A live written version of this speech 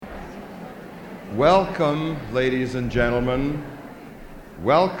Welcome, ladies and gentlemen.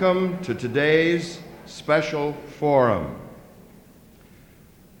 Welcome to today's special forum.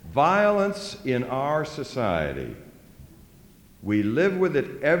 Violence in our society. We live with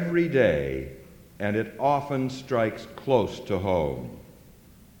it every day, and it often strikes close to home.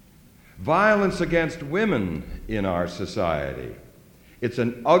 Violence against women in our society. It's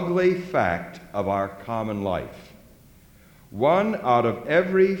an ugly fact of our common life. 1 out of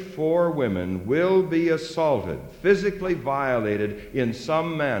every 4 women will be assaulted, physically violated in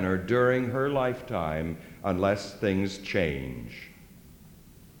some manner during her lifetime unless things change.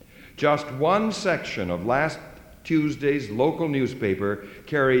 Just one section of last Tuesday's local newspaper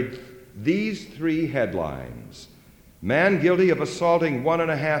carried these 3 headlines. Man guilty of assaulting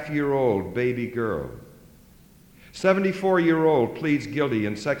 1.5-year-old baby girl. 74-year-old pleads guilty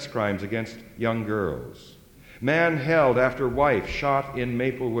in sex crimes against young girls. Man held after wife shot in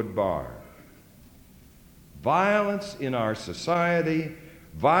Maplewood bar. Violence in our society,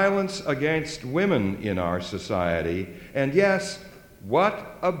 violence against women in our society, and yes,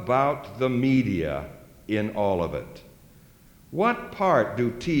 what about the media in all of it? What part do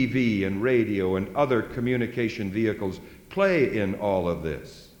TV and radio and other communication vehicles play in all of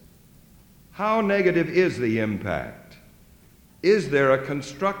this? How negative is the impact? Is there a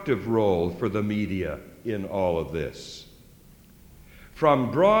constructive role for the media in all of this?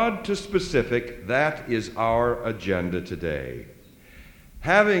 From broad to specific, that is our agenda today.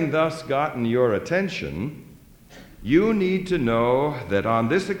 Having thus gotten your attention, you need to know that on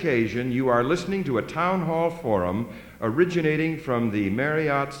this occasion you are listening to a town hall forum originating from the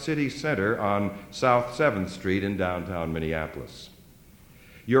Marriott City Center on South 7th Street in downtown Minneapolis.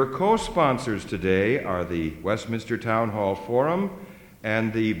 Your co-sponsors today are the Westminster Town Hall Forum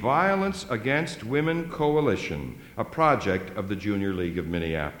and the Violence Against Women Coalition, a project of the Junior League of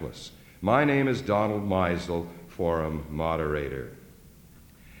Minneapolis. My name is Donald Meisel, forum moderator.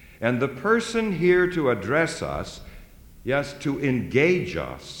 And the person here to address us, yes, to engage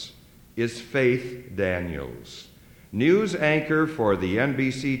us, is Faith Daniels, news anchor for the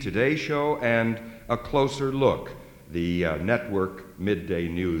NBC Today Show and A Closer Look, the network midday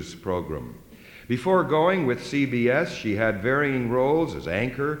news program. Before going with CBS, she had varying roles as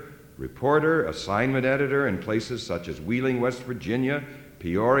anchor, reporter, assignment editor in places such as Wheeling, West Virginia,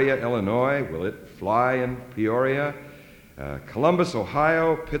 Peoria, Illinois, Will It Fly in Peoria, Columbus,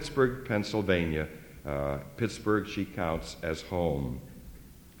 Ohio, Pittsburgh, Pennsylvania. Pittsburgh she counts as home.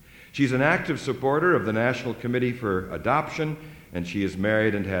 She's an active supporter of the National Committee for Adoption, and she is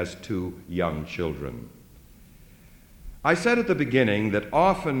married and has 2 young children. I said at the beginning that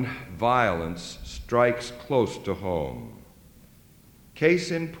often violence strikes close to home. Case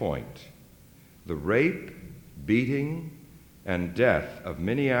in point, the rape, beating, and death of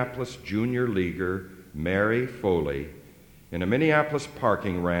Minneapolis junior leaguer Mary Foley in a Minneapolis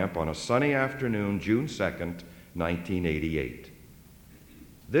parking ramp on a sunny afternoon, June 2nd, 1988.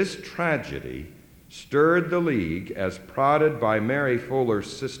 This tragedy stirred the league as prodded by Mary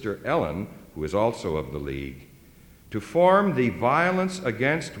Foley's sister Ellen, who is also of the league, to form the Violence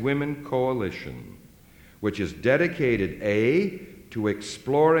Against Women Coalition, which is dedicated, A, to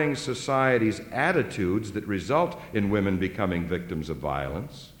exploring society's attitudes that result in women becoming victims of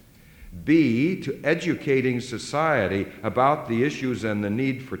violence, B, to educating society about the issues and the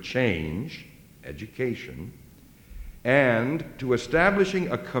need for change, education, and to establishing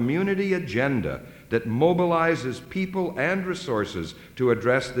a community agenda that mobilizes people and resources to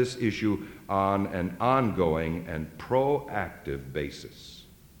address this issue on an ongoing and proactive basis.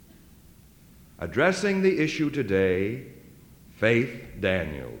 Addressing the issue today, Faith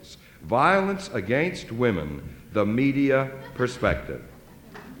Daniels, Violence Against Women, the Media Perspective.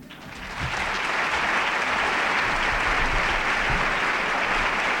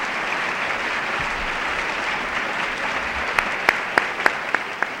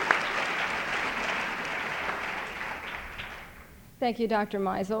 Thank you, Dr.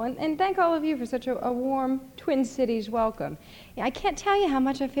 Meisel, and thank all of you for such a warm Twin Cities welcome. I can't tell you how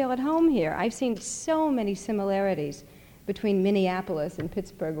much I feel at home here. I've seen so many similarities between Minneapolis and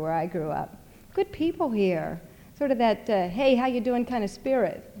Pittsburgh, where I grew up. Good people here, sort of that, hey, how you doing kind of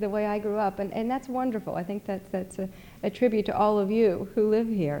spirit, the way I grew up, and that's wonderful. I think that's a tribute to all of you who live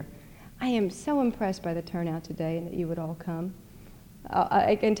here. I am so impressed by the turnout today and that you would all come.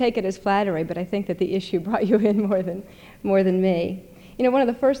 I can take it as flattery, but I think that the issue brought you in more than me. You know, one of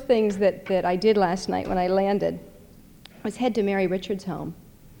the first things that I did last night when I landed was head to Mary Richards' home.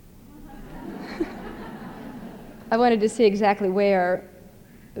 I wanted to see exactly where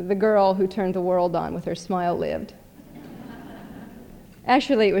the girl who turned the world on with her smile lived.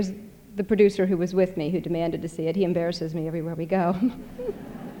 Actually, it was the producer who was with me, who demanded to see it. He embarrasses me everywhere we go.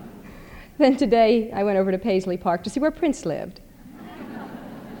 Then today, I went over to Paisley Park to see where Prince lived.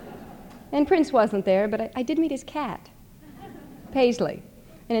 And Prince wasn't there, but I did meet his cat, Paisley.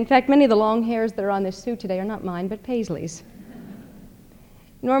 And in fact, many of the long hairs that are on this suit today are not mine, but Paisley's.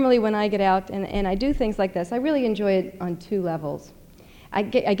 Normally, when I get out and I do things like this, I really enjoy it on two levels. I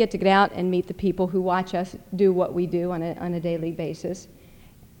get to get out and meet the people who watch us do what we do on a daily basis.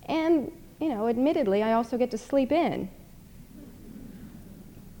 And, admittedly, I also get to sleep in.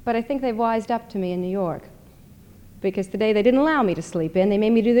 But I think they've wised up to me in New York, because today they didn't allow me to sleep in. They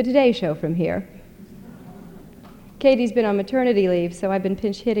made me do the Today Show from here. Katie's been on maternity leave, so I've been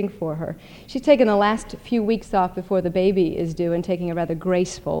pinch hitting for her. She's taken the last few weeks off before the baby is due and taking a rather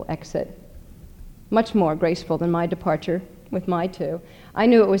graceful exit. Much more graceful than my departure with my two. I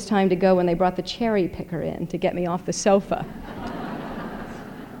knew it was time to go when they brought the cherry picker in to get me off the sofa.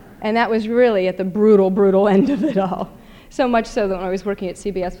 And that was really at the brutal, brutal end of it all. So much so that when I was working at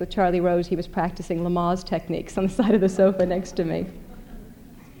CBS with Charlie Rose, he was practicing Lamaze techniques on the side of the sofa next to me.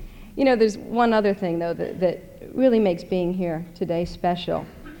 There's one other thing, though, that really makes being here today special.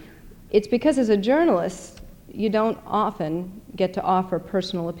 It's because as a journalist, you don't often get to offer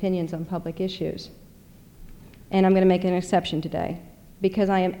personal opinions on public issues. And I'm going to make an exception today, because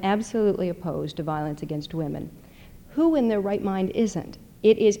I am absolutely opposed to violence against women. Who in their right mind isn't?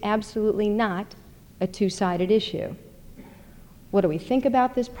 It is absolutely not a two-sided issue. What do we think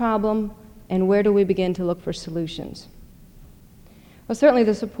about this problem, and where do we begin to look for solutions? Well, certainly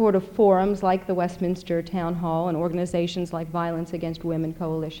the support of forums like the Westminster Town Hall and organizations like Violence Against Women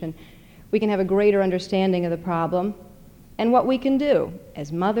Coalition, we can have a greater understanding of the problem and what we can do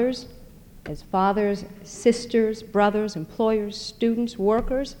as mothers, as fathers, sisters, brothers, employers, students,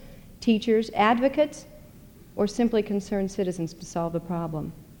 workers, teachers, advocates, or simply concerned citizens to solve the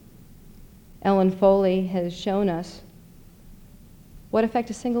problem. Ellen Foley has shown us what effect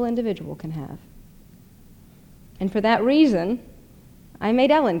a single individual can have. And for that reason, I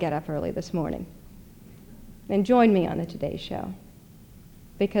made Ellen get up early this morning and join me on the Today Show,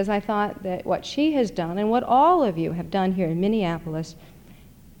 because I thought that what she has done and what all of you have done here in Minneapolis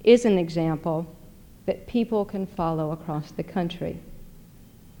is an example that people can follow across the country.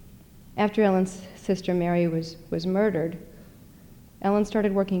 After Ellen's sister Mary was murdered, Ellen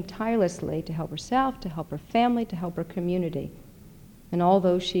started working tirelessly to help herself, to help her family, to help her community, and all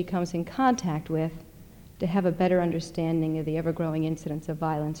those she comes in contact with, to have a better understanding of the ever-growing incidence of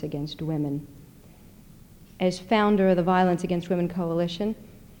violence against women. As founder of the Violence Against Women Coalition,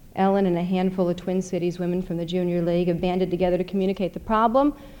 Ellen and a handful of Twin Cities women from the Junior League have banded together to communicate the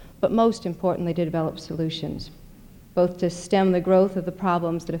problem, but most importantly to develop solutions, both to stem the growth of the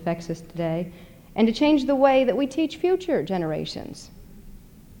problems that affects us today and to change the way that we teach future generations.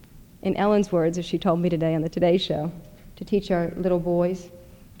 In Ellen's words, as she told me today on the Today Show, to teach our little boys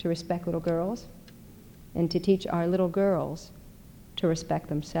to respect little girls, and to teach our little girls to respect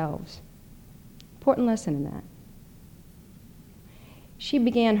themselves. Important lesson in that. She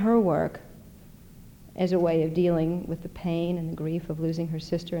began her work as a way of dealing with the pain and the grief of losing her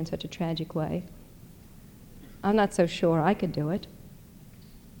sister in such a tragic way. I'm not so sure I could do it.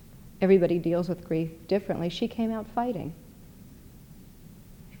 Everybody deals with grief differently. She came out fighting.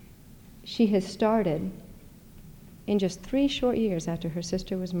 She has started, in just 3 short years after her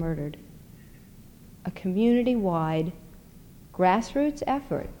sister was murdered, a community-wide grassroots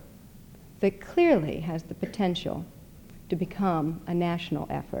effort that clearly has the potential to become a national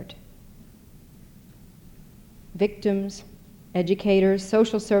effort. Victims, educators,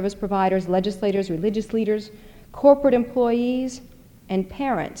 social service providers, legislators, religious leaders, corporate employees, and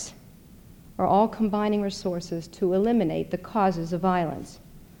parents are all combining resources to eliminate the causes of violence.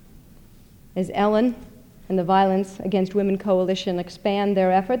 As Ellen and the Violence Against Women Coalition expand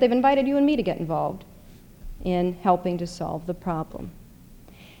their effort, they've invited you and me to get involved in helping to solve the problem.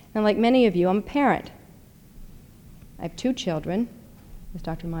 And like many of you, I'm a parent. I have 2 children, as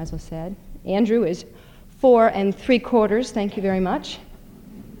Dr. Meisel said. Andrew is 4 3/4, thank you very much.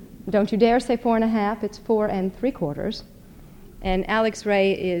 Don't you dare say 4 1/2, it's 4 3/4. And Alex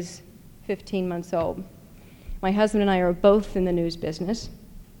Ray is 15 months old. My husband and I are both in the news business.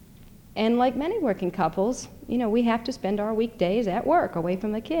 And like many working couples, we have to spend our weekdays at work, away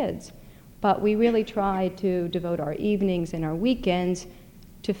from the kids. But we really try to devote our evenings and our weekends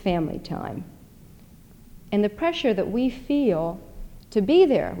to family time. And the pressure that we feel to be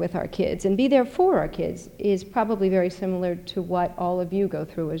there with our kids and be there for our kids is probably very similar to what all of you go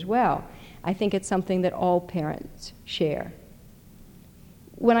through as well. I think it's something that all parents share.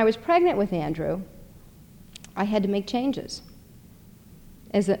 When I was pregnant with Andrew, I had to make changes.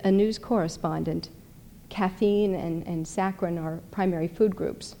 As a news correspondent, caffeine and saccharin are primary food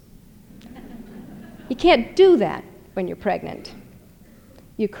groups. You can't do that when you're pregnant.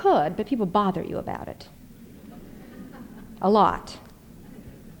 You could, but people bother you about it. A lot.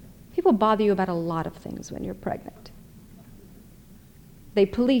 People bother you about a lot of things when you're pregnant. They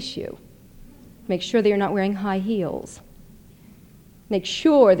police you. Make sure that you're not wearing high heels. Make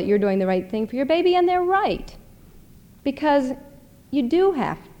sure that you're doing the right thing for your baby, and they're right. Because you do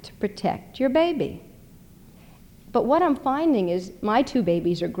have to protect your baby. But what I'm finding is my two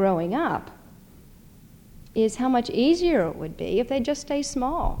babies are growing up, is how much easier it would be if they just stay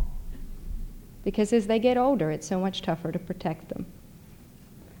small. Because as they get older, it's so much tougher to protect them.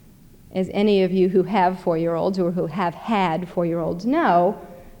 As any of you who have 4-year-olds or who have had 4-year-olds know,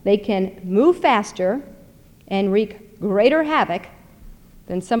 they can move faster and wreak greater havoc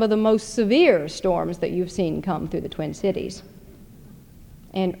than some of the most severe storms that you've seen come through the Twin Cities.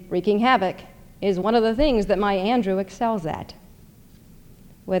 And wreaking havoc is one of the things that my Andrew excels at.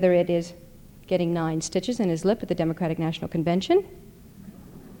 Whether it is getting 9 stitches in his lip at the Democratic National Convention,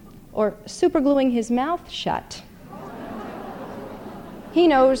 or supergluing his mouth shut. He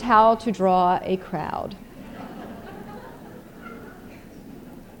knows how to draw a crowd.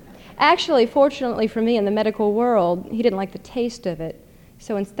 Actually, fortunately for me in the medical world, he didn't like the taste of it,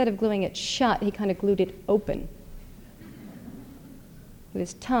 so instead of gluing it shut, he kind of glued it open, with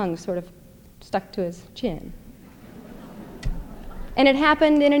his tongue sort of stuck to his chin. And it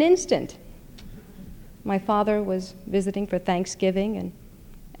happened in an instant. My father was visiting for Thanksgiving, and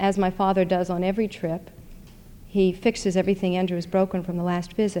as my father does on every trip, he fixes everything Andrew has broken from the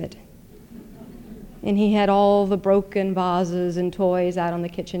last visit. And he had all the broken vases and toys out on the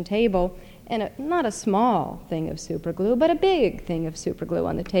kitchen table, and not a small thing of super glue, but a big thing of super glue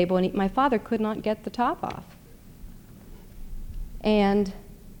on the table, and my father could not get the top off. And,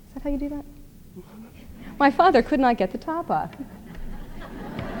 is that how you do that? My father could not get the top off.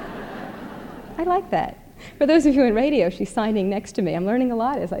 I like that. For those of you in radio, she's signing next to me. I'm learning a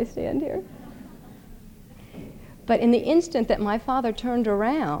lot as I stand here. But in the instant that my father turned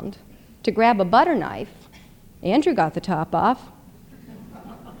around to grab a butter knife, Andrew got the top off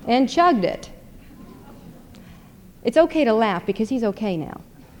and chugged it. It's okay to laugh because he's okay now.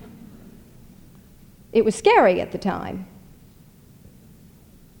 It was scary at the time,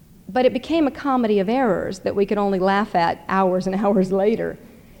 but it became a comedy of errors that we could only laugh at hours and hours later,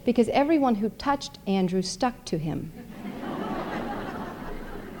 because everyone who touched Andrew stuck to him.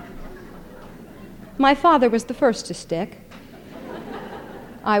 My father was the first to stick.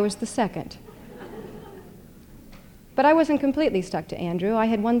 I was the second. But I wasn't completely stuck to Andrew. I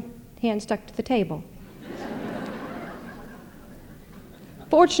had one hand stuck to the table.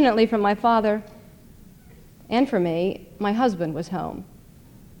 Fortunately for my father and for me, my husband was home.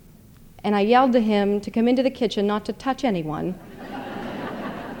 And I yelled to him to come into the kitchen, not to touch anyone,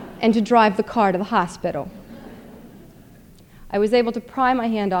 and to drive the car to the hospital. I was able to pry my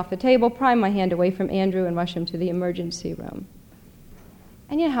hand off the table, pry my hand away from Andrew, and rush him to the emergency room.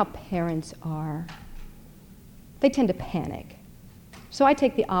 And you know how parents are. They tend to panic. So I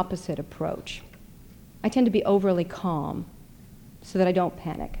take the opposite approach. I tend to be overly calm so that I don't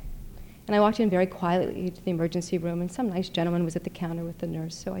panic. And I walked in very quietly to the emergency room, and some nice gentleman was at the counter with the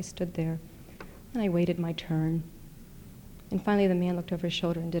nurse, so I stood there, and I waited my turn. And finally, the man looked over his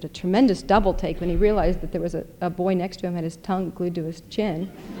shoulder and did a tremendous double take when he realized that there was a boy next to him had his tongue glued to his chin.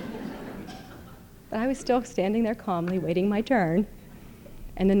 But I was still standing there calmly, waiting my turn.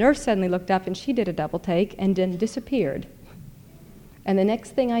 And the nurse suddenly looked up, and she did a double take and then disappeared. And the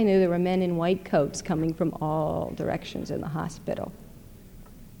next thing I knew, there were men in white coats coming from all directions in the hospital.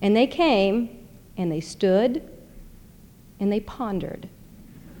 And they came, and they stood, and they pondered.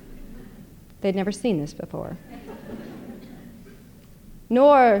 They'd never seen this before.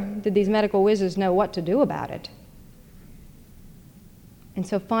 Nor did these medical whizzes know what to do about it. And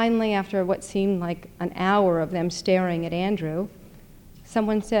so finally, after what seemed like an hour of them staring at Andrew,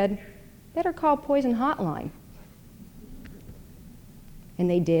 someone said, "Better call Poison Hotline." And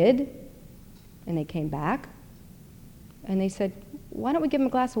they did, and they came back, and they said, "Why don't we give him a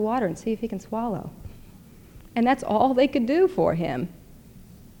glass of water and see if he can swallow?" And that's all they could do for him.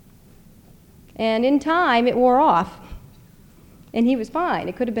 And in time, it wore off. And he was fine.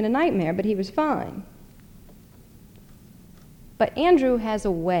 It could have been a nightmare, but he was fine. But Andrew has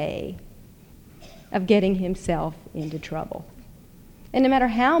a way of getting himself into trouble. And no matter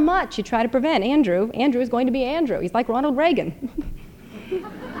how much you try to prevent Andrew is going to be Andrew. He's like Ronald Reagan.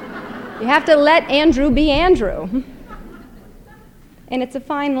 You have to let Andrew be Andrew. And it's a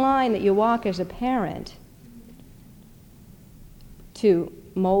fine line that you walk as a parent to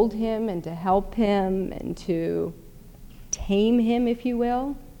mold him and to help him and to tame him, if you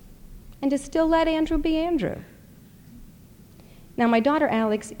will, and to still let Andrew be Andrew. Now, my daughter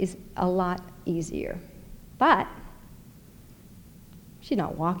Alex is a lot easier, but she's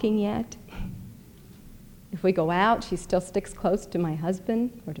not walking yet. If we go out, she still sticks close to my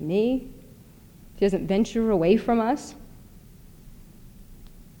husband or to me. She doesn't venture away from us.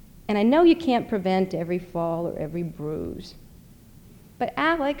 And I know you can't prevent every fall or every bruise, but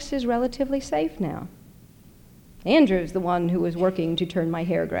Alex is relatively safe now. Andrew's the one who is working to turn my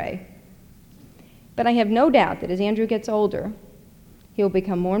hair gray. But I have no doubt that as Andrew gets older, he will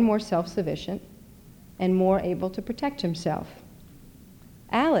become more and more self-sufficient and more able to protect himself.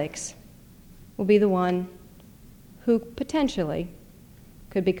 Alex will be the one who potentially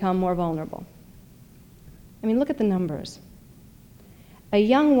could become more vulnerable. I mean, look at the numbers. A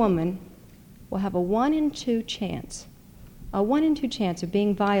young woman will have a 1 in 2 chance of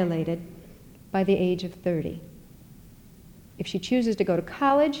being violated by the age of 30. If she chooses to go to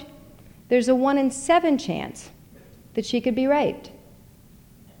college, there's a 1 in 7 chance that she could be raped.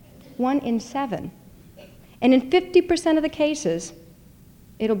 1 in 7. And in 50% of the cases,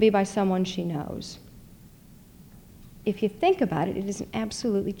 it'll be by someone she knows. If you think about it, it is an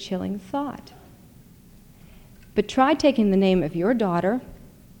absolutely chilling thought. But try taking the name of your daughter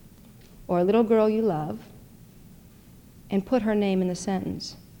or a little girl you love and put her name in the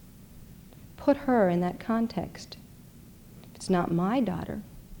sentence. Put her in that context. If it's not my daughter,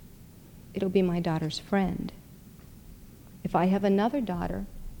 it'll be my daughter's friend. If I have another daughter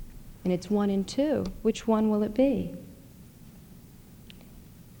and it's 1 in 2, which one will it be?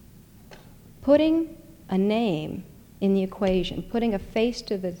 Putting a name in the equation, putting a face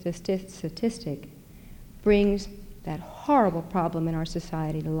to the statistic, brings that horrible problem in our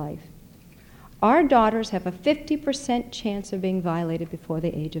society to life. Our daughters have a 50% chance of being violated before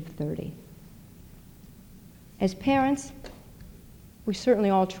the age of 30. As parents, we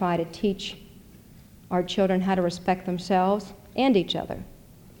certainly all try to teach our children how to respect themselves and each other.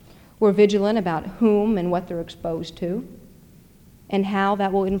 We're vigilant about whom and what they're exposed to and how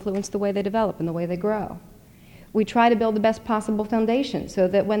that will influence the way they develop and the way they grow. We try to build the best possible foundation so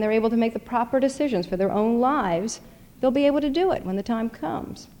that when they're able to make the proper decisions for their own lives, they'll be able to do it when the time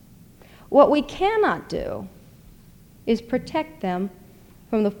comes. What we cannot do is protect them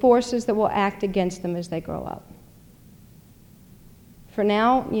from the forces that will act against them as they grow up. For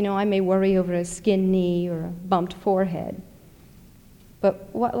now, I may worry over a skinned knee or a bumped forehead. But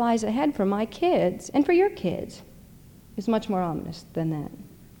what lies ahead for my kids and for your kids is much more ominous than that.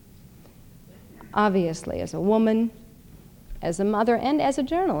 Obviously, as a woman, as a mother, and as a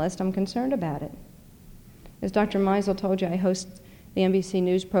journalist, I'm concerned about it. As Dr. Meisel told you, I host the NBC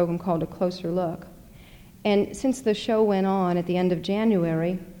News program called A Closer Look. And since the show went on at the end of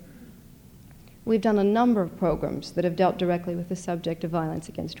January, we've done a number of programs that have dealt directly with the subject of violence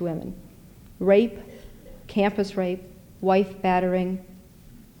against women. Rape, campus rape, wife battering,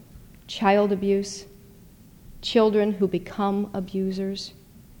 child abuse, children who become abusers,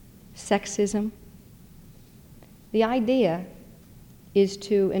 sexism. The idea is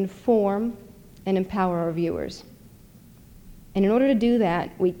to inform and empower our viewers. And in order to do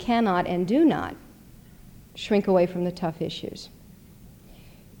that, we cannot and do not shrink away from the tough issues.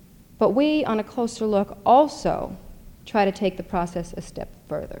 But we, on A Closer Look, also try to take the process a step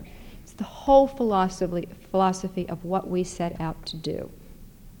further. It's the whole philosophy of what we set out to do.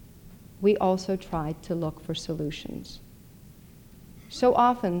 We also try to look for solutions. So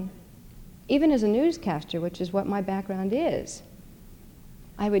often, even as a newscaster, which is what my background is,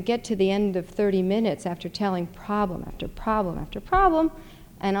 I would get to the end of 30 minutes after telling problem after problem after problem,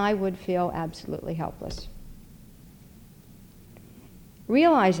 and I would feel absolutely helpless.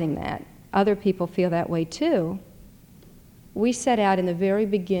 Realizing that other people feel that way too, we set out in the very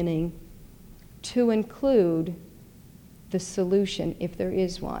beginning to include the solution, if there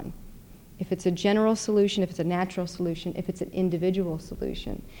is one. If it's a general solution, if it's a natural solution, if it's an individual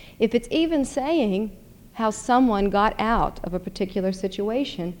solution. If it's even saying how someone got out of a particular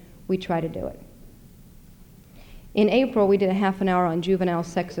situation, we try to do it. In April, we did a half an hour on juvenile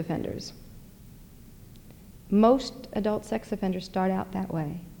sex offenders. Most adult sex offenders start out that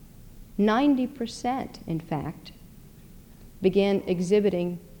way. 90%, in fact, begin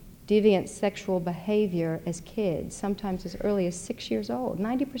exhibiting deviant sexual behavior as kids, sometimes as early as 6 years old,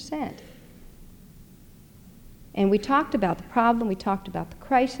 90%. And we talked about the problem, we talked about the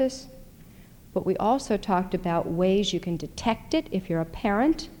crisis, but we also talked about ways you can detect it if you're a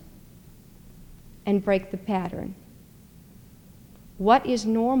parent and break the pattern. What is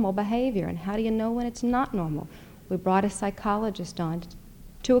normal behavior and how do you know when it's not normal? We brought a psychologist on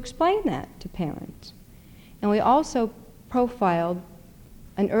to explain that to parents. And we also profiled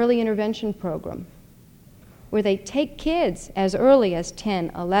an early intervention program where they take kids as early as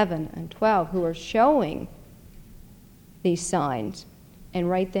 10, 11, and 12 who are showing these signs and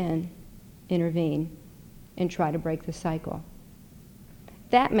right then intervene and try to break the cycle.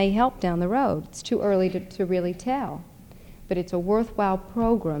 That may help down the road. It's too early to really tell. But it's a worthwhile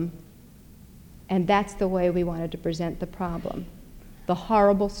program, and that's the way we wanted to present the problem, the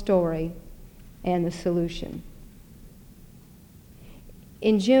horrible story and the solution.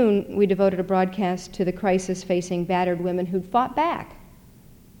 In June, we devoted a broadcast to the crisis facing battered women who'd fought back,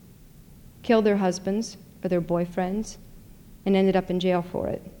 killed their husbands or their boyfriends, and ended up in jail for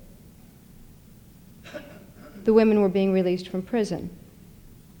it. The women were being released from prison.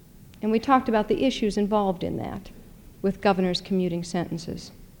 And we talked about the issues involved in that, with governors commuting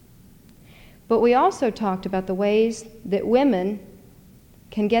sentences. But we also talked about the ways that women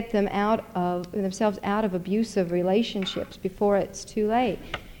can get themselves out of abusive relationships before it's too late.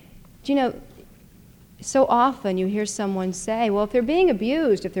 Do you know, so often you hear someone say, well, if they're being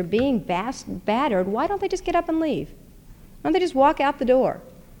abused, if they're being battered, why don't they just get up and leave? Why don't they just walk out the door?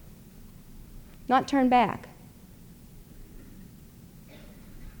 Not turn back.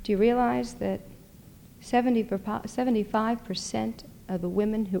 Do you realize that 75% of the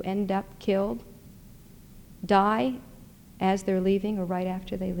women who end up killed die as they're leaving or right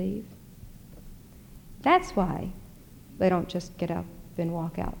after they leave? That's why they don't just get up and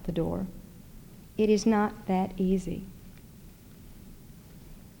walk out the door. It is not that easy.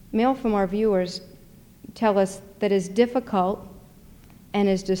 Mail from our viewers tell us that as difficult and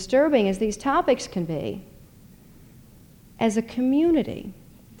as disturbing as these topics can be, as a community,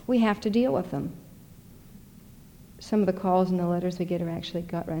 we have to deal with them. Some of the calls and the letters we get are actually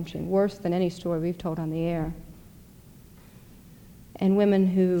gut-wrenching, worse than any story we've told on the air. And women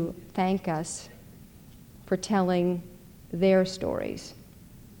who thank us for telling their stories,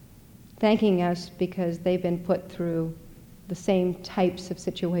 thanking us because they've been put through the same types of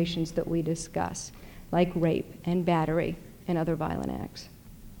situations that we discuss, like rape and battery and other violent acts.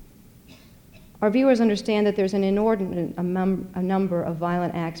 Our viewers understand that there's an inordinate number of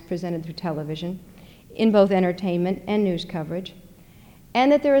violent acts presented through television, in both entertainment and news coverage,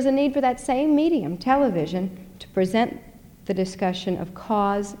 and that there is a need for that same medium, television, to present the discussion of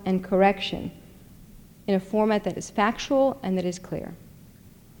cause and correction in a format that is factual and that is clear.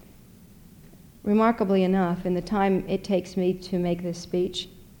 Remarkably enough, in the time it takes me to make this speech,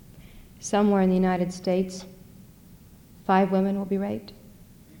 somewhere in the United States, 5 women will be raped,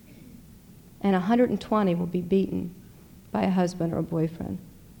 and 120 will be beaten by a husband or a boyfriend.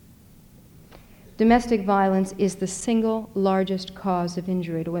 Domestic violence is the single largest cause of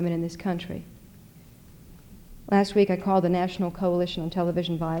injury to women in this country. Last week I called the National Coalition on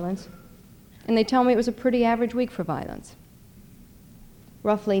Television Violence, and they tell me it was a pretty average week for violence.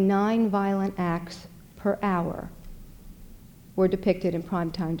 Roughly 9 violent acts per hour were depicted in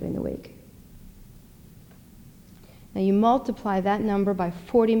prime time during the week. Now you multiply that number by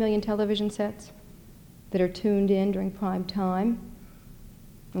 40 million television sets that are tuned in during prime time,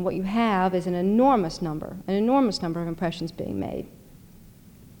 and what you have is an enormous number of impressions being made.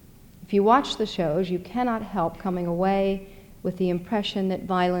 If you watch the shows, you cannot help coming away with the impression that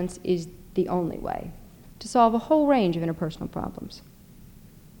violence is the only way to solve a whole range of interpersonal problems.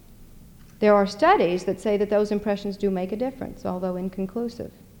 There are studies that say that those impressions do make a difference, although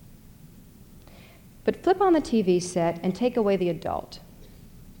inconclusive. But flip on the TV set and take away the adult,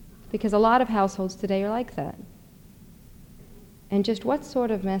 because a lot of households today are like that. And just what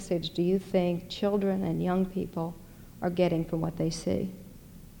sort of message do you think children and young people are getting from what they see?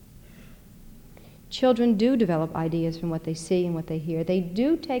 Children do develop ideas from what they see and what they hear. They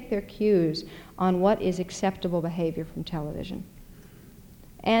do take their cues on what is acceptable behavior from television.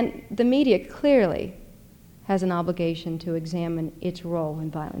 And the media clearly has an obligation to examine its role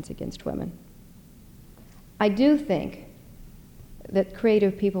in violence against women. I do think that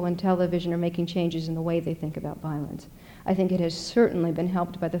creative people in television are making changes in the way they think about violence. I think it has certainly been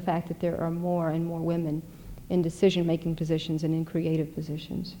helped by the fact that there are more and more women in decision-making positions and in creative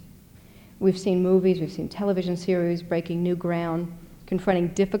positions. We've seen movies, we've seen television series breaking new ground, confronting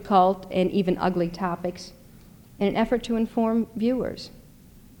difficult and even ugly topics in an effort to inform viewers.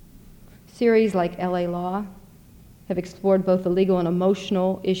 Series like L.A. Law have explored both the legal and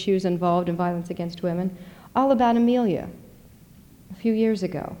emotional issues involved in violence against women. All About Amelia, a few years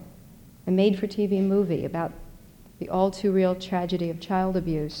ago, a made-for-TV movie about the all-too-real tragedy of child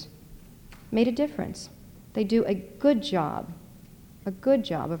abuse, made a difference. They do a good job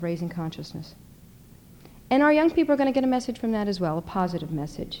of raising consciousness. And our young people are going to get a message from that as well, a positive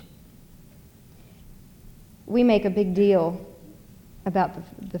message. We make a big deal about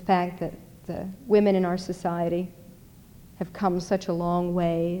the fact that the women in our society have come such a long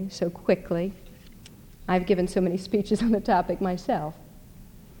way so quickly. I've given so many speeches on the topic myself.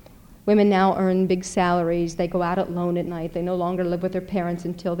 Women now earn big salaries. They go out alone at night. They no longer live with their parents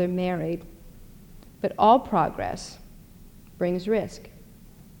until they're married. But all progress brings risk.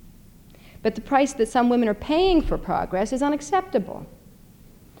 But the price that some women are paying for progress is unacceptable,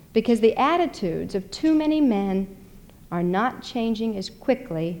 because the attitudes of too many men are not changing as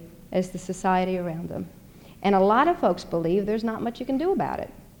quickly as the society around them. And a lot of folks believe there's not much you can do about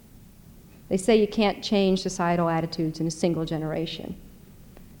it. They say you can't change societal attitudes in a single generation,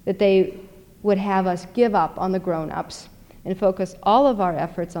 that they would have us give up on the grown-ups and focus all of our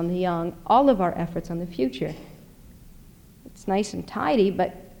efforts on the young, all of our efforts on the future. It's nice and tidy,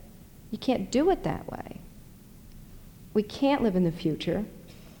 but you can't do it that way. We can't live in the future.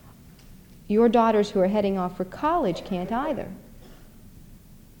 Your daughters who are heading off for college can't either.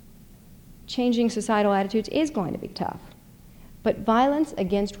 Changing societal attitudes is going to be tough. But violence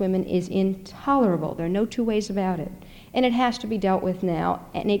against women is intolerable. There are no two ways about it. And it has to be dealt with now,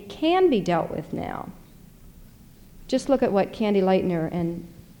 and it can be dealt with now. Just look at what Candy Lightner and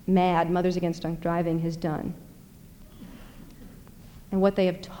MAD, Mothers Against Drunk Driving, has done, and what they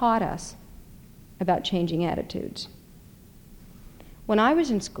have taught us about changing attitudes. When I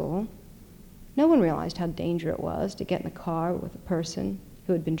was in school, no one realized how dangerous it was to get in the car with a person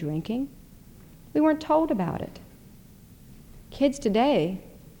who had been drinking. We weren't told about it. Kids today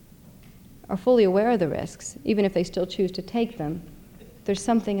are fully aware of the risks, even if they still choose to take them. There's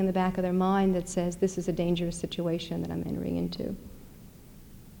something in the back of their mind that says, this is a dangerous situation that I'm entering into.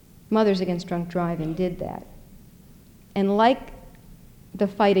 Mothers Against Drunk Driving did that. And like the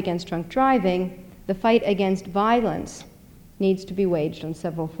fight against drunk driving, the fight against violence needs to be waged on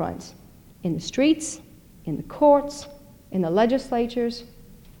several fronts. In the streets, in the courts, in the legislatures,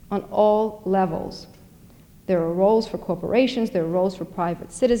 on all levels. There are roles for corporations, there are roles for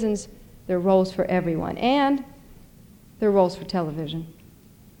private citizens, there are roles for everyone, and there are roles for television.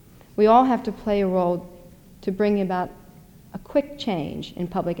 We all have to play a role to bring about a quick change in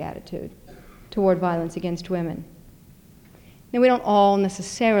public attitude toward violence against women. Now, we don't all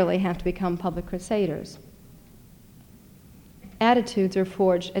necessarily have to become public crusaders. Attitudes are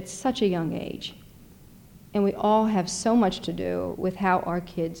forged at such a young age, and we all have so much to do with how our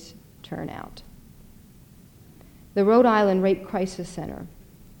kids turn out. The Rhode Island Rape Crisis Center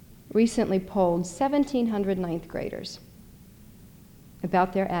recently polled 1,700 ninth graders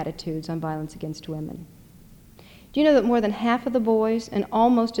about their attitudes on violence against women. Do you know that more than half of the boys and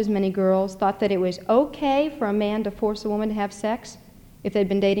almost as many girls thought that it was okay for a man to force a woman to have sex if they'd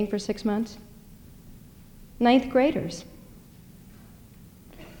been dating for 6 months? Ninth graders.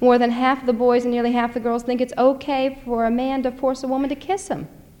 More than half of the boys and nearly half the girls think it's okay for a man to force a woman to kiss him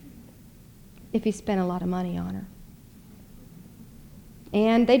if he spent a lot of money on her.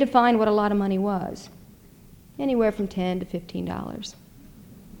 And they defined what a lot of money was. Anywhere from $10 to $15.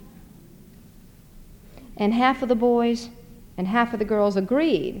 And half of the boys and half of the girls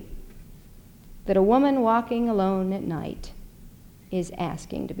agreed that a woman walking alone at night is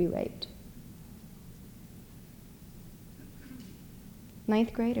asking to be raped.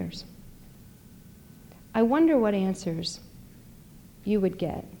 Ninth graders. I wonder what answers you would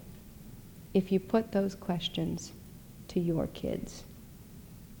get if you put those questions to your kids.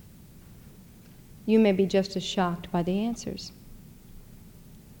 You may be just as shocked by the answers.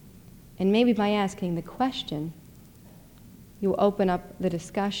 And maybe by asking the question, you open up the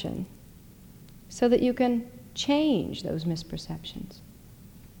discussion so that you can change those misperceptions.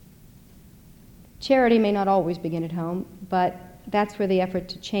 Charity may not always begin at home, but that's where the effort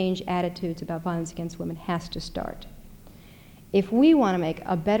to change attitudes about violence against women has to start. If we want to make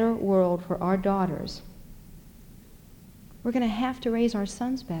a better world for our daughters, we're going to have to raise our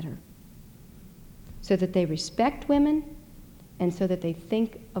sons better so that they respect women and so that they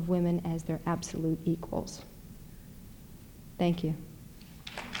think of women as their absolute equals. Thank you.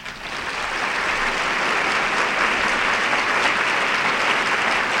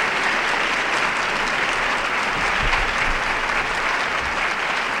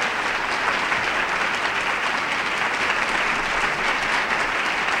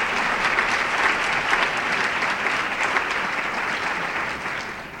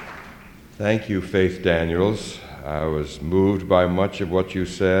 Thank you, Faith Daniels. I was moved by much of what you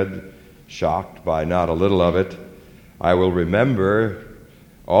said, shocked by not a little of it. I will remember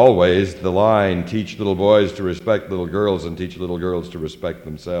always the line, teach little boys to respect little girls and teach little girls to respect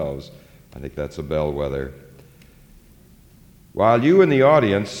themselves. I think that's a bellwether. While you in the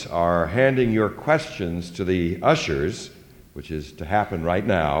audience are handing your questions to the ushers, which is to happen right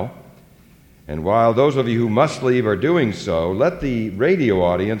now, and while those of you who must leave are doing so, let the radio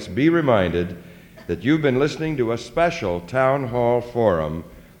audience be reminded that you've been listening to a special town hall forum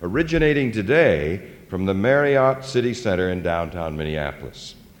originating today from the Marriott City Center in downtown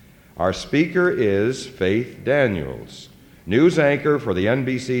Minneapolis. Our speaker is Faith Daniels, news anchor for the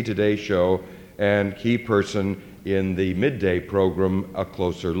NBC Today show and key person in the midday program, A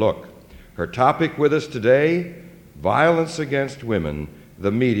Closer Look. Her topic with us today, Violence Against Women,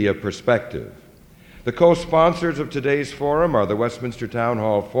 the Media Perspective. The co-sponsors of today's forum are the Westminster Town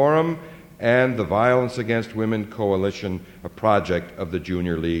Hall Forum and the Violence Against Women Coalition, a project of the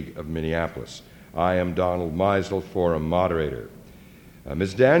Junior League of Minneapolis. I am Donald Meisel, forum moderator.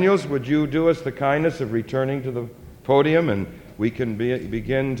 Ms. Daniels, would you do us the kindness of returning to the podium, and we can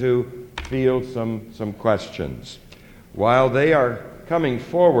begin to field some questions. While they are coming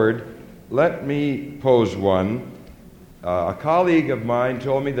forward, let me pose one. A colleague of mine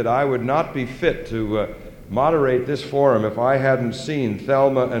told me that I would not be fit to moderate this forum if I hadn't seen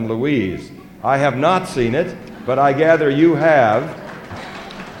Thelma and Louise. I have not seen it, but I gather you have.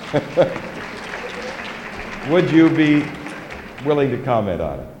 Would you be willing to comment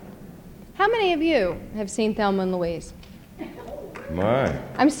on it? How many of you have seen Thelma and Louise? My.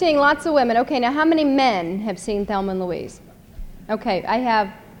 I'm seeing lots of women. Okay, now how many men have seen Thelma and Louise? Okay, I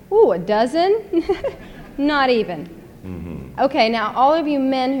have, a dozen? Not even. Mm-hmm. Okay, now all of you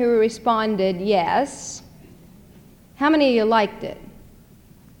men who responded yes, how many of you liked it?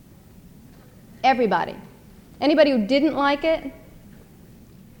 Everybody. Anybody who didn't like it?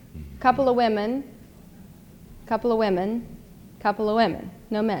 Couple of women, couple of women, couple of women.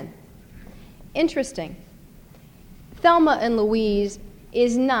 No men. Interesting. Thelma and Louise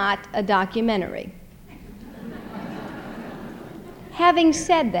is not a documentary. Having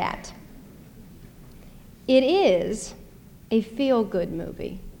said that, it is a feel-good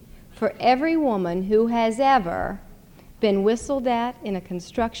movie for every woman who has ever been whistled at in a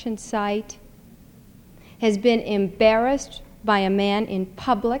construction site, has been embarrassed by a man in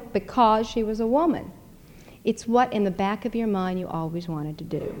public because she was a woman. It's what in the back of your mind you always wanted to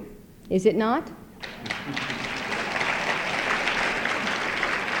do. Is it not?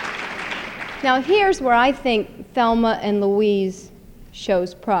 Now here's where I think Thelma and Louise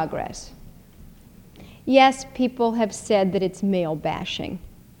shows progress. Yes, people have said that it's male bashing.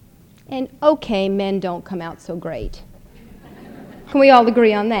 And okay, men don't come out so great. Can we all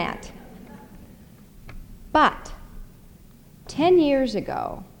agree on that? But 10 years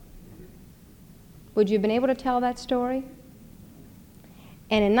ago, would you have been able to tell that story?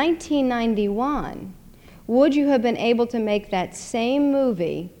 And in 1991, would you have been able to make that same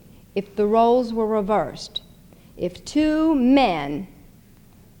movie if the roles were reversed? If two men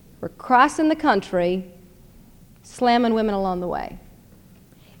were crossing the country, slamming women along the way.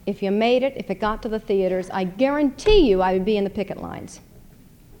 If you made it, if it got to the theaters, I guarantee you I would be in the picket lines.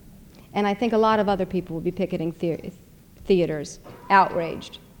 And I think a lot of other people would be picketing theaters,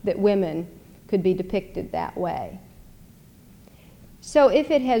 outraged that women could be depicted that way. So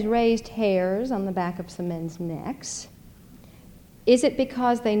if it has raised hairs on the back of some men's necks, is it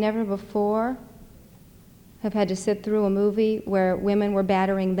because they never before have had to sit through a movie where women were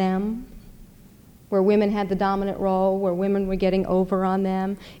battering them, where women had the dominant role, where women were getting over on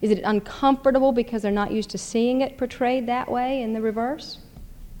them? Is it uncomfortable because they're not used to seeing it portrayed that way in the reverse?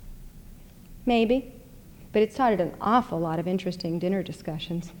 Maybe. But it started an awful lot of interesting dinner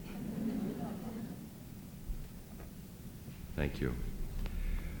discussions. Thank you.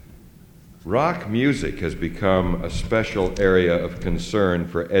 Rock music has become a special area of concern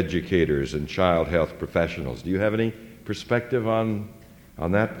for educators and child health professionals. Do you have any perspective on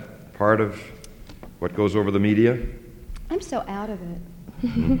that part of what goes over the media? I'm so out of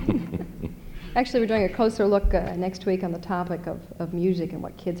it. Actually, we're doing a closer look next week on the topic of music and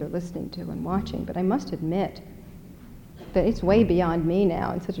what kids are listening to and watching, but I must admit that it's way beyond me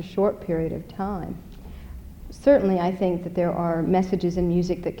now in such a short period of time. Certainly, I think that there are messages in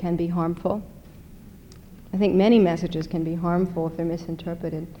music that can be harmful. I think many messages can be harmful if they're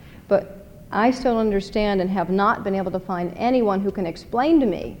misinterpreted. But I still understand and have not been able to find anyone who can explain to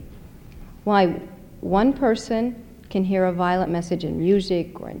me why one person can hear a violent message in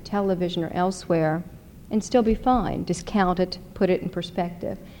music or in television or elsewhere and still be fine, discount it, put it in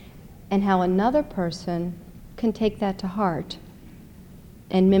perspective, and how another person can take that to heart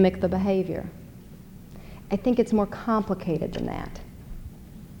and mimic the behavior. I think it's more complicated than that.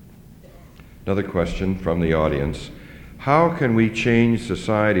 Another question from the audience. How can we change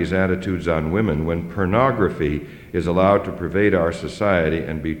society's attitudes on women when pornography is allowed to pervade our society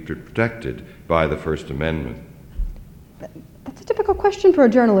and be protected by the First Amendment? That's a difficult question for a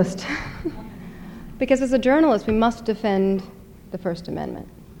journalist. Because as a journalist, we must defend the First Amendment.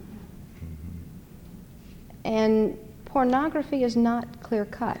 And pornography is not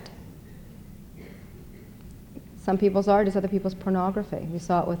clear-cut. Some people's art is other people's pornography. We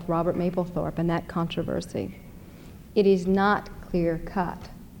saw it with Robert Mapplethorpe and that controversy. It is not clear-cut.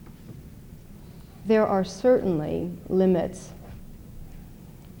 There are certainly limits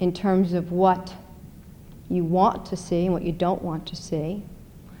in terms of what you want to see and what you don't want to see.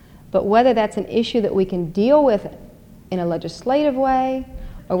 But whether that's an issue that we can deal with in a legislative way,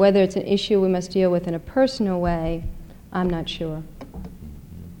 or whether it's an issue we must deal with in a personal way, I'm not sure.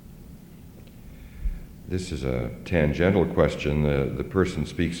 This is a tangential question. The person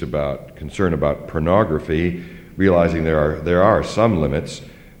speaks about concern about pornography, realizing there are some limits,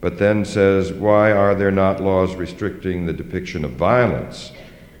 but then says, why are there not laws restricting the depiction of violence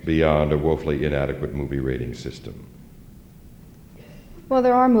beyond a woefully inadequate movie rating system? Well,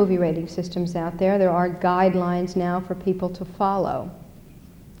 there are movie rating systems out there. There are guidelines now for people to follow.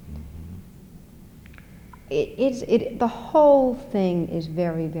 The whole thing is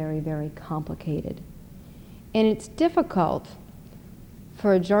very, very, very complicated. And it's difficult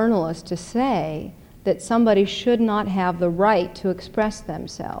for a journalist to say that somebody should not have the right to express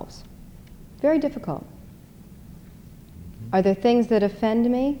themselves. Very difficult. Are there things that offend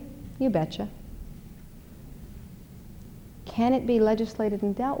me? You betcha. Can it be legislated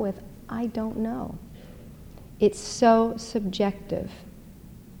and dealt with? I don't know. It's so subjective.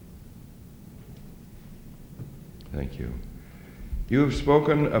 Thank you. You have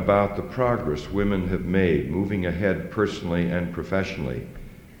spoken about the progress women have made moving ahead personally and professionally.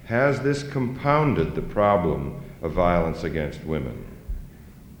 Has this compounded the problem of violence against women?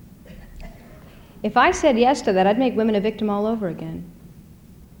 If I said yes to that, I'd make women a victim all over again.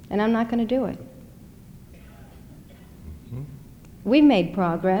 And I'm not going to do it. We've made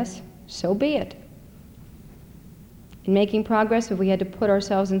progress, so be it. In making progress, if we had to put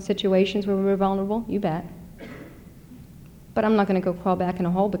ourselves in situations where we were vulnerable, you bet. But I'm not going to go crawl back in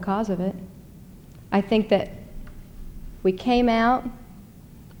a hole because of it. I think that we came out,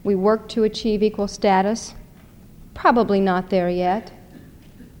 we worked to achieve equal status, probably not there yet.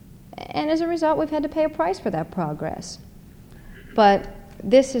 And as a result, we've had to pay a price for that progress. But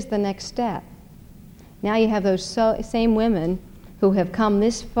this is the next step. Now you have those same women who have come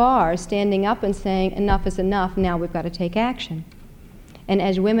this far standing up and saying, enough is enough, now we've got to take action. And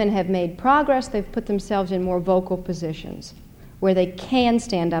as women have made progress, they've put themselves in more vocal positions where they can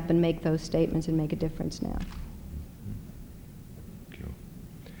stand up and make those statements and make a difference now. Thank you.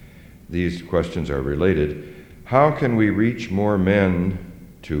 These questions are related. How can we reach more men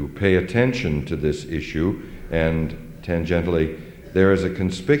to pay attention to this issue? And tangentially, there is a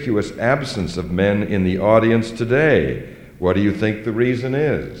conspicuous absence of men in the audience today. What do you think the reason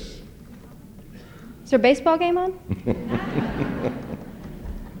is? Is there a baseball game on?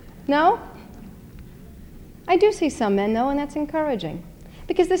 No? I do see some men, though, and that's encouraging.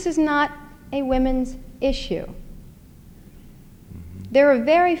 Because this is not a women's issue. There are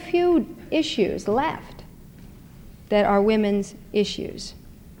very few issues left that are women's issues.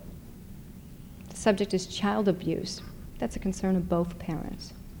 The subject is child abuse. That's a concern of both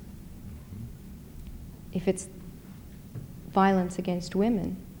parents. If it's violence against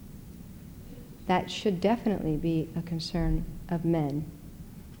women, that should definitely be a concern of men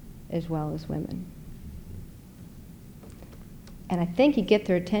as well as women. And I think you get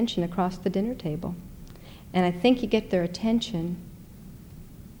their attention across the dinner table. And I think you get their attention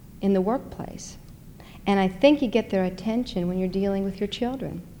in the workplace. And I think you get their attention when you're dealing with your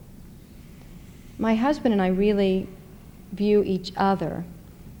children. My husband and I really view each other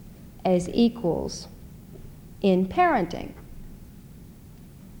as equals in parenting.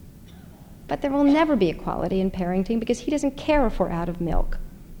 But there will never be equality in parenting because he doesn't care if we're out of milk.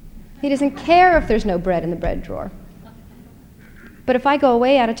 He doesn't care if there's no bread in the bread drawer. But if I go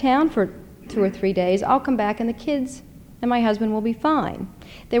away out of town for 2 or 3 days, I'll come back and the kids and my husband will be fine.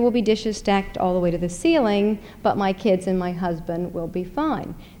 There will be dishes stacked all the way to the ceiling, but my kids and my husband will be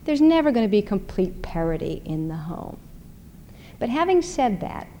fine. There's never going to be complete parity in the home. But having said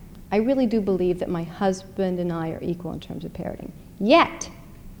that, I really do believe that my husband and I are equal in terms of parenting. Yet,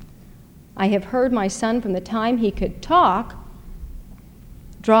 I have heard my son, from the time he could talk,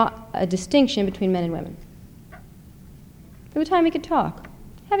 draw a distinction between men and women. From the time he could talk,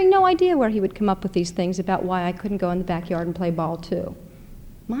 having no idea where he would come up with these things about why I couldn't go in the backyard and play ball too.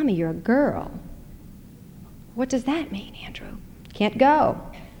 Mommy, you're a girl. What does that mean, Andrew? Can't go.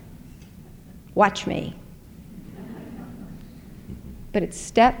 Watch me. But it's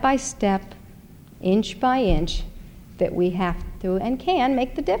step by step, inch by inch, that we have to and can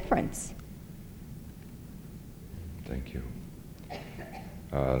make the difference. Thank you.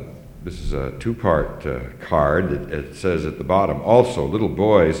 This is a two-part card. It says at the bottom, also, little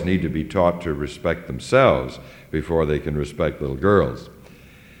boys need to be taught to respect themselves before they can respect little girls.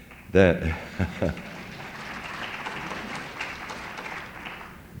 Then, do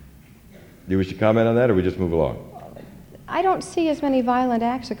you wish to comment on that, or we just move along? I don't see as many violent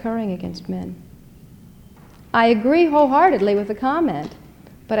acts occurring against men. I agree wholeheartedly with the comment,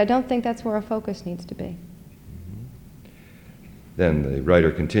 but I don't think that's where our focus needs to be. Then the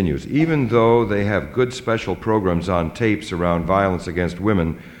writer continues, even though they have good special programs on tapes around violence against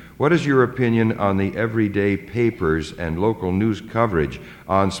women, what is your opinion on the everyday papers and local news coverage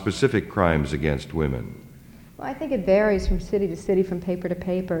on specific crimes against women? Well, I think it varies from city to city, from paper to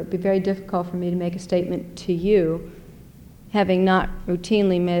paper. It'd be very difficult for me to make a statement to you, having not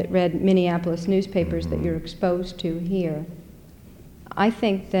routinely read Minneapolis newspapers that you're exposed to here. I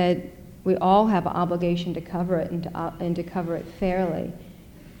think that we all have an obligation to cover it and to cover it fairly.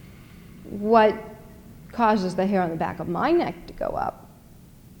 What causes the hair on the back of my neck to go up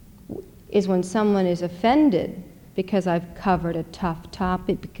is when someone is offended because I've covered a tough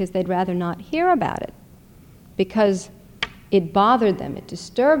topic, because they'd rather not hear about it, because it bothered them, it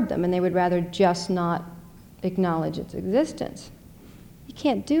disturbed them, and they would rather just not acknowledge its existence. You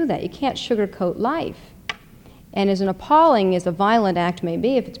can't do that. You can't sugarcoat life. And as appalling as a violent act may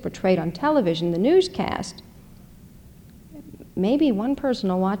be, if it's portrayed on television, the newscast, maybe one person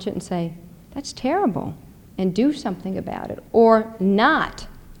will watch it and say, that's terrible, and do something about it, or not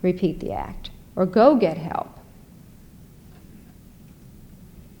repeat the act, or go get help.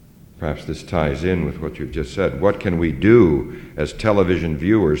 Perhaps this ties in with what you've just said. What can we do as television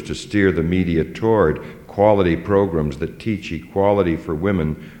viewers to steer the media toward quality programs that teach equality for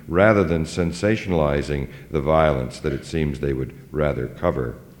women rather than sensationalizing the violence that it seems they would rather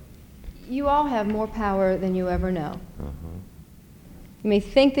cover? You all have more power than you ever know. You may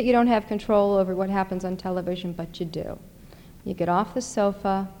think that you don't have control over what happens on television, but you do. You get off the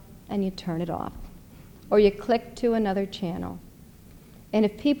sofa and you turn it off, or you click to another channel. And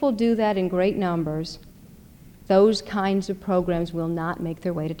if people do that in great numbers, those kinds of programs will not make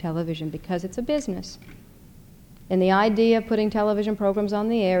their way to television, because it's a business. And the idea of putting television programs on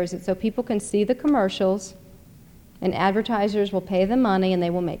the air is that so people can see the commercials, and advertisers will pay them money and they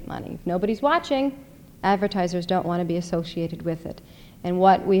will make money. If nobody's watching, advertisers don't want to be associated with it. And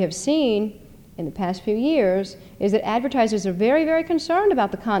what we have seen in the past few years is that advertisers are very, very concerned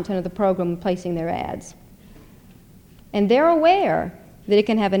about the content of the program and placing their ads. And they're aware that it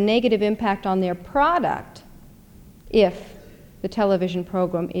can have a negative impact on their product if the television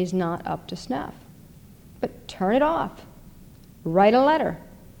program is not up to snuff. But turn it off. Write a letter.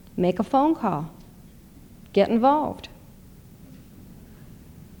 Make a phone call. Get involved.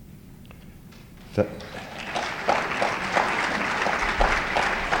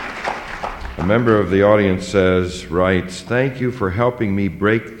 A member of the audience writes, thank you for helping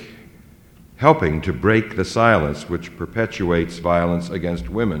to break the silence which perpetuates violence against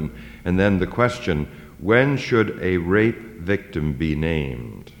women. And then the question, when should a rape victim be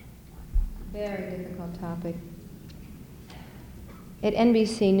named? Very difficult topic. At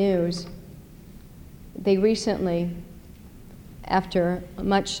NBC News, they recently, after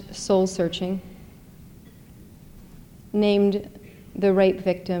much soul searching, named the rape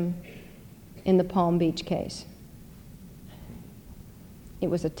victim in the Palm Beach case. It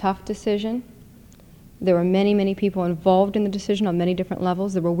was a tough decision. There were many, many people involved in the decision on many different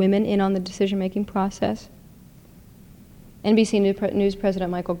levels. There were women in on the decision-making process. NBC News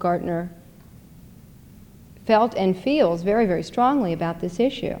President Michael Gartner felt and feels very, very strongly about this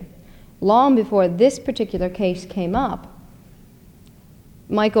issue. Long before this particular case came up,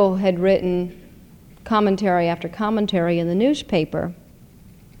 Michael had written commentary after commentary in the newspaper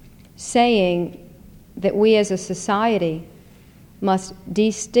saying that we as a society must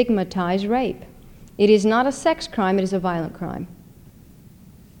destigmatize rape. It is not a sex crime, it is a violent crime.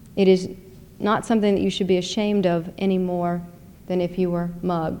 It is not something that you should be ashamed of any more than if you were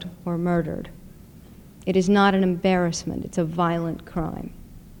mugged or murdered. It is not an embarrassment, it's a violent crime.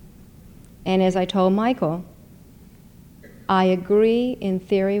 And as I told Michael, I agree in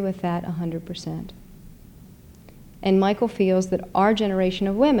theory with that 100%. And Michael feels that our generation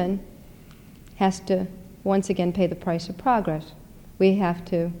of women has to once again pay the price of progress. We have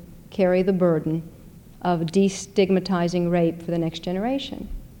to carry the burden of destigmatizing rape for the next generation.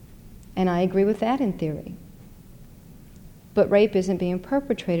 And I agree with that in theory. But rape isn't being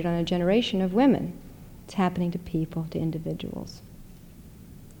perpetrated on a generation of women. It's happening to people, to individuals.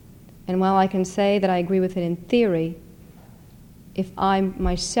 And while I can say that I agree with it in theory, if I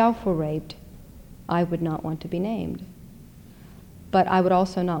myself were raped, I would not want to be named. But I would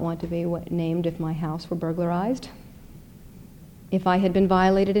also not want to be named if my house were burglarized, if I had been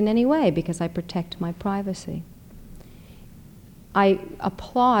violated in any way, because I protect my privacy. I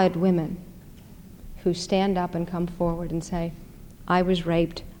applaud women who stand up and come forward and say, I was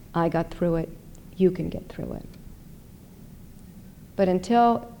raped, I got through it, you can get through it. But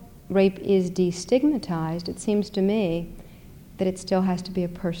until rape is destigmatized, it seems to me that it still has to be a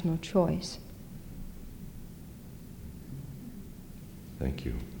personal choice. Thank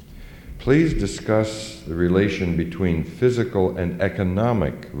you. Please discuss the relation between physical and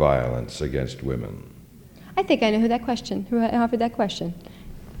economic violence against women. I think I know who offered that question.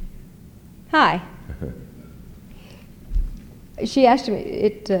 Hi. She asked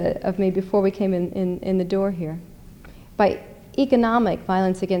of me before we came in the door here. By economic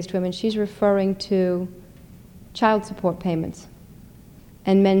violence against women, she's referring to child support payments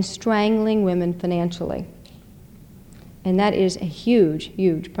and men strangling women financially. And that is a huge,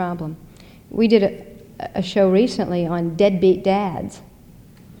 huge problem. We did a show recently on deadbeat dads.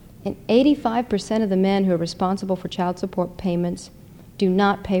 And 85% of the men who are responsible for child support payments do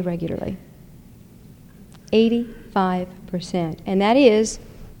not pay regularly. 85%. And that is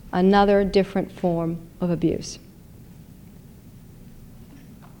another different form of abuse.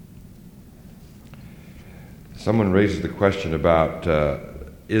 Someone raises the question about,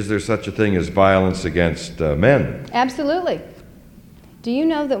 is there such a thing as violence against men? Absolutely. Do you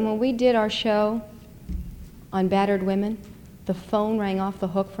know that when we did our show on battered women, the phone rang off the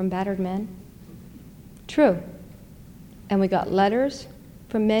hook from battered men? True. And we got letters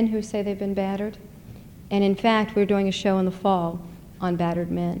from men who say they've been battered. And in fact, we're doing a show in the fall on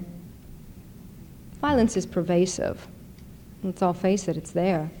battered men. Violence is pervasive. Let's all face it, it's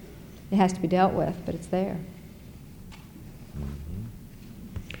there. It has to be dealt with, but it's there.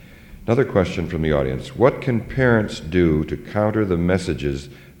 Another question from the audience. What can parents do to counter the messages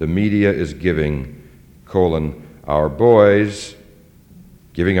the media is giving, our boys,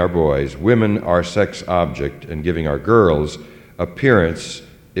 women are sex object, and giving our girls appearance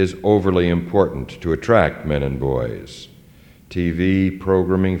is overly important to attract men and boys. TV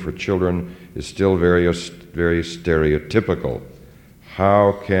programming for children is still very stereotypical.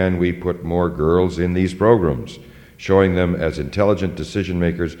 How can we put more girls in these programs, showing them as intelligent decision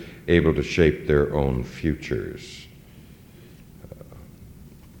makers able to shape their own futures?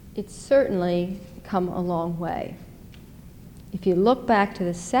 It's certainly come a long way. If you look back to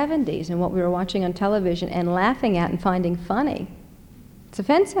the 70s and what we were watching on television and laughing at and finding funny, it's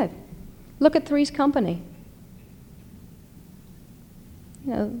offensive. Look at Three's Company.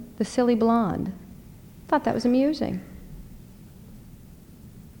 You know, the silly blonde. Thought that was amusing.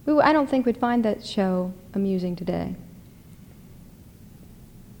 I don't think we'd find that show amusing today.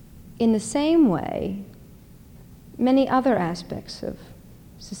 In the same way, many other aspects of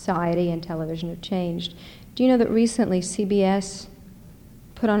society and television have changed. Do you know that recently CBS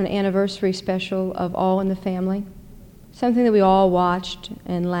put on an anniversary special of All in the Family? Something that we all watched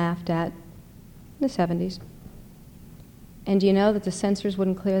and laughed at in the 70s. And do you know that the censors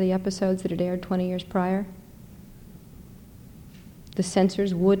wouldn't clear the episodes that had aired 20 years prior? The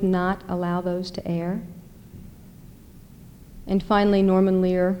censors would not allow those to air. And finally, Norman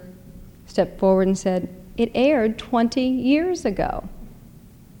Lear stepped forward and said, it aired 20 years ago.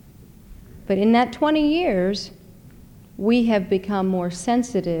 But in that 20 years, we have become more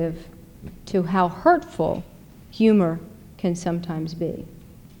sensitive to how hurtful humor can sometimes be.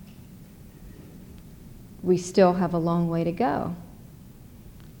 We still have a long way to go.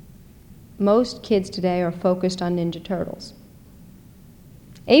 Most kids today are focused on Ninja Turtles.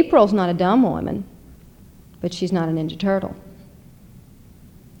 April's not a dumb woman, but she's not a Ninja Turtle.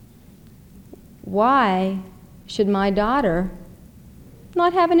 Why should my daughter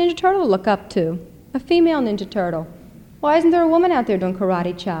not have a Ninja Turtle to look up to? A female Ninja Turtle. Why isn't there a woman out there doing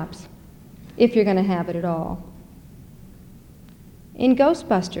karate chops? If you're going to have it at all. In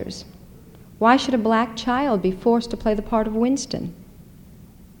Ghostbusters, why should a black child be forced to play the part of Winston?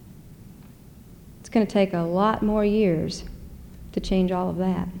 It's going to take a lot more years to change all of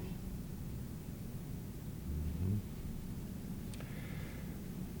that.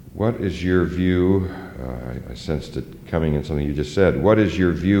 What is your view, I sensed it coming in something you just said, what is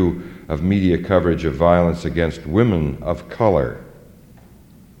your view of media coverage of violence against women of color?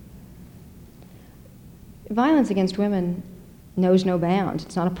 Violence against women knows no bounds.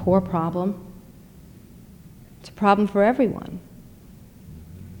 It's not a poor problem. It's a problem for everyone.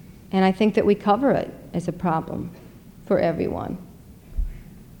 And I think that we cover it as a problem for everyone.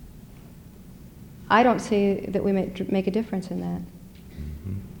 I don't see that we make a difference in that,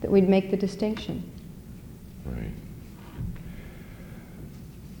 that we'd make the distinction. Right.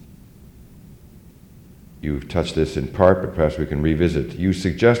 You've touched this in part, but perhaps we can revisit. You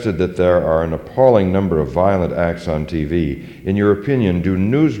suggested that there are an appalling number of violent acts on TV. In your opinion, do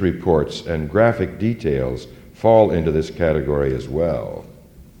news reports and graphic details fall into this category as well?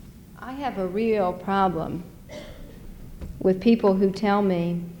 I have a real problem with people who tell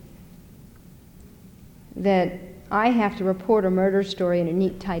me that I have to report a murder story in a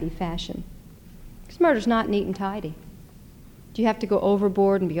neat, tidy fashion. Because murder's not neat and tidy. Do you have to go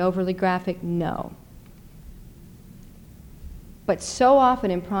overboard and be overly graphic? No. But so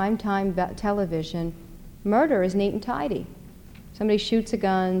often in primetime television, murder is neat and tidy. Somebody shoots a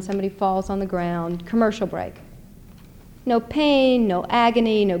gun, somebody falls on the ground, commercial break. No pain, no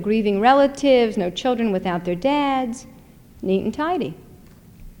agony, no grieving relatives, no children without their dads. Neat and tidy.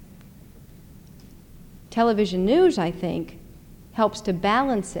 Television news, I think, helps to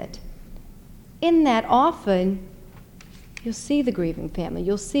balance it. In that often, you'll see the grieving family.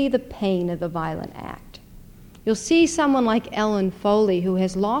 You'll see the pain of the violent act. You'll see someone like Ellen Foley who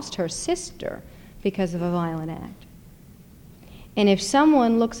has lost her sister because of a violent act. And if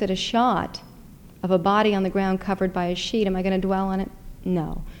someone looks at a shot of a body on the ground covered by a sheet, am I going to dwell on it?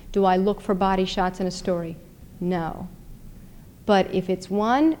 No. Do I look for body shots in a story? No. But if it's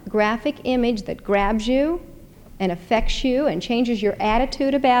one graphic image that grabs you and affects you and changes your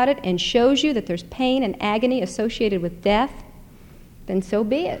attitude about it and shows you that there's pain and agony associated with death, then so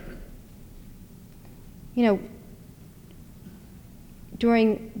be it. You know,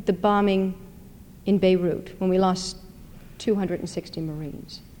 during the bombing in Beirut, when we lost 260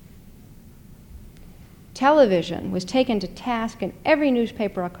 Marines, television was taken to task in every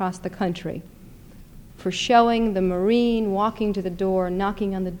newspaper across the country for showing the Marine walking to the door,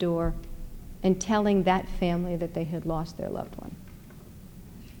 knocking on the door, and telling that family that they had lost their loved one.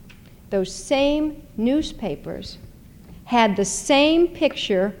 Those same newspapers had the same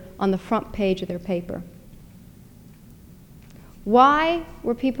picture on the front page of their paper. Why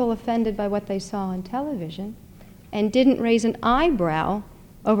were people offended by what they saw on television and didn't raise an eyebrow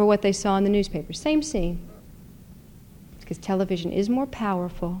over what they saw in the newspaper? Same scene. It's because television is more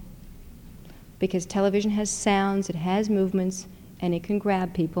powerful, because television has sounds, it has movements, and it can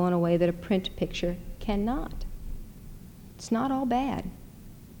grab people in a way that a print picture cannot. It's not all bad.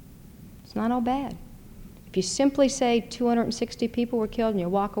 It's not all bad. If you simply say 260 people were killed and you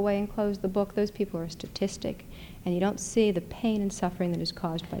walk away and close the book, those people are a statistic, and you don't see the pain and suffering that is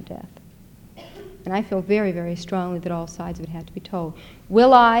caused by death. And I feel very, very strongly that all sides of it have to be told.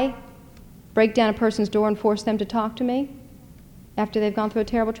 Will I break down a person's door and force them to talk to me after they've gone through a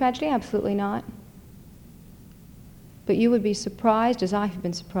terrible tragedy? Absolutely not. But you would be surprised, as I have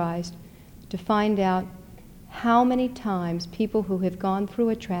been surprised, to find out how many times people who have gone through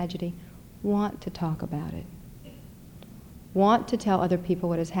a tragedy want to talk about it, want to tell other people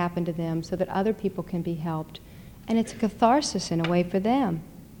what has happened to them so that other people can be helped. And it's a catharsis in a way for them.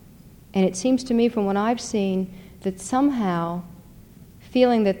 And it seems to me from what I've seen that somehow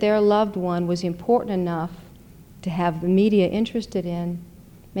feeling that their loved one was important enough to have the media interested in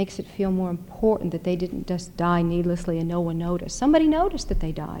makes it feel more important that they didn't just die needlessly and no one noticed. Somebody noticed that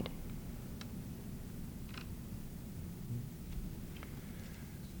they died.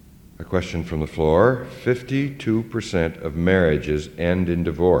 A question from the floor. 52% of marriages end in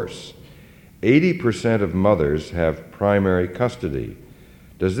divorce. 80% of mothers have primary custody.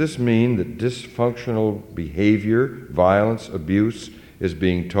 Does this mean that dysfunctional behavior, violence, abuse is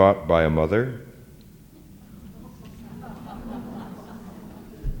being taught by a mother?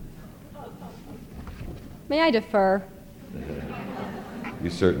 May I defer? You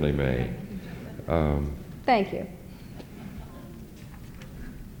certainly may. Thank you.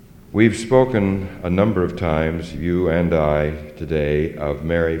 We've spoken a number of times, you and I, today, of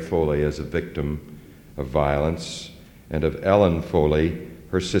Mary Foley as a victim of violence, and of Ellen Foley,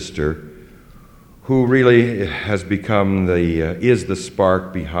 her sister, who really has become is the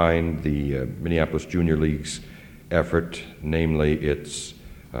spark behind the Minneapolis Junior League's effort, namely its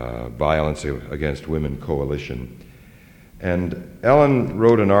Violence Against Women Coalition. And Ellen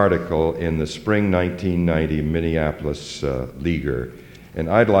wrote an article in the spring 1990 Minneapolis Leaguer, and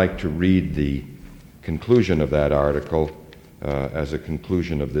I'd like to read the conclusion of that article as a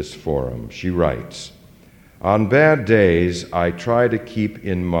conclusion of this forum. She writes, "On bad days, I try to keep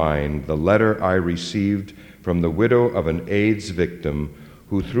in mind the letter I received from the widow of an AIDS victim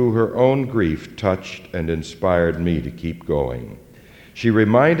who through her own grief touched and inspired me to keep going. She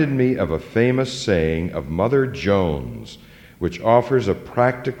reminded me of a famous saying of Mother Jones, which offers a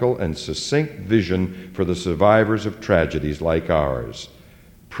practical and succinct vision for the survivors of tragedies like ours.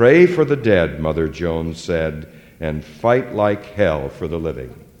 "Pray for the dead," Mother Jones said, "and fight like hell for the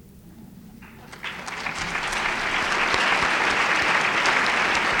living."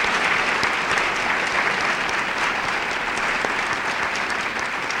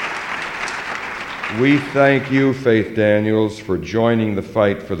 We thank you, Faith Daniels, for joining the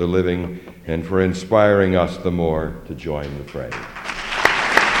fight for the living and for inspiring us the more to join the fray.